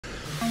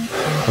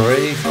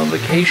Ready for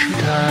vacation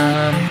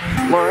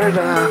time,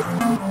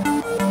 Florida.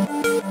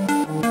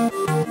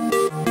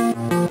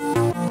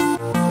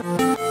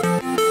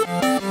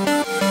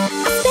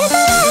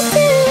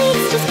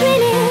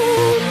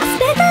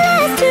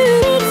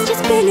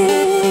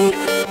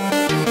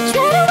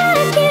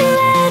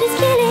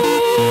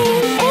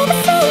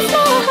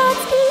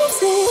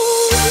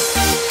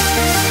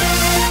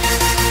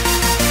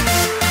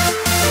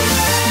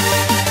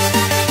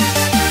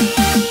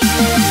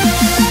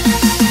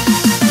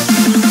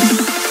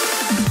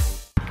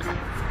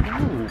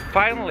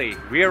 Finally,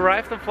 we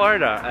arrived in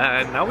Florida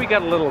and now we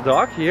got a little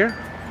dog here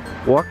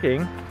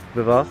walking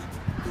with us.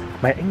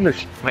 My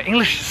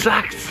English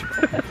sucks.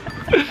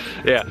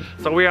 Yeah,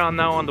 so we are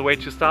now on the way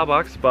to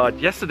Starbucks, but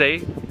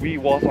yesterday we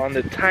was on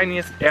the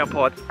tiniest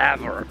airport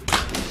ever.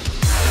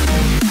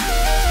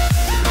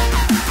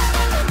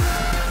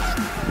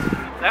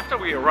 After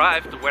we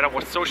arrived, the weather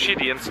was so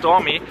shitty and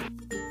stormy.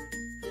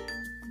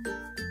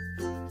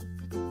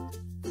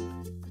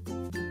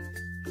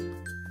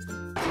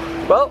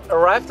 Well,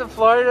 arrived in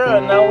Florida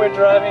and now we're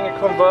driving a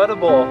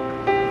convertible.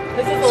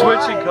 This is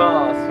switching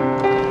cars.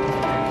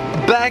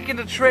 Back in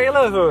the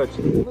trailer hood.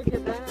 Look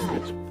at that.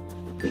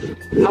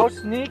 How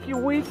sneaky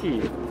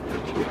weaky.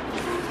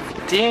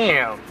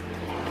 Damn.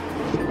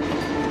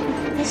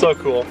 So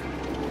cool.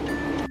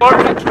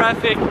 Florida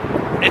traffic,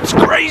 it's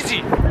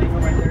crazy.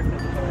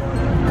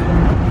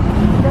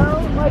 No,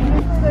 like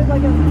usually there's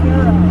like a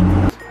zero.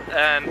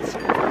 And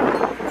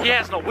he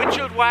has no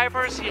windshield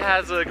wipers, he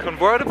has a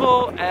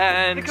convertible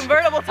and... The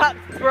convertible top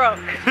broke.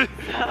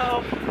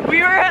 So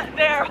we were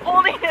there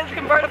holding his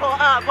convertible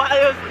up while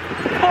it was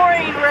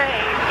pouring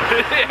rain.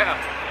 Yeah.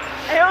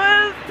 It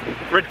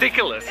was...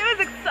 ridiculous. It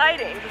was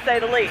exciting to say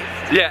the least.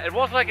 Yeah, it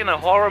was like in a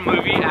horror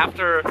movie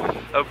after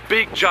a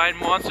big giant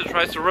monster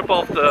tries to rip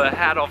off the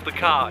head of the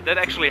car. That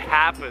actually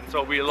happened,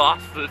 so we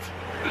lost it.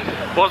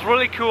 It was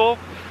really cool,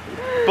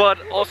 but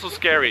also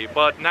scary.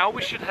 But now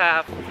we should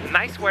have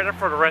nice weather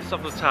for the rest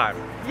of the time.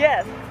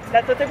 Yes,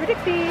 that's what they're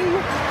predicting.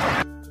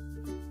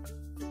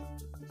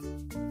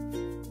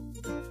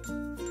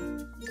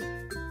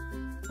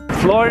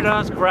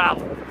 Florida's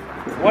gravel.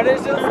 What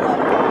is it?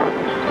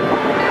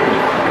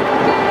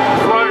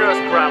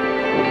 Florida's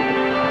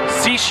gravel.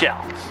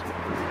 Seashells.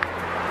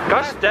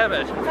 Gosh damn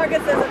it.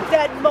 Target says a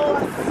dead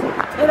moss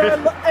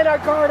in our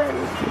garden.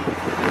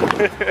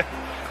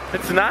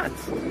 It's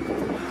nuts.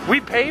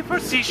 We pay for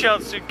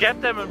seashells to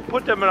get them and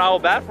put them in our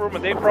bathroom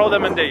and they throw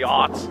them in their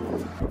yachts.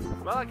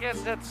 Well, I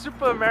guess that's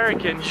super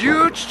American.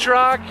 Huge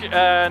truck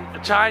and a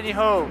tiny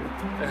home.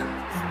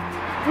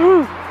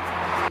 Woo.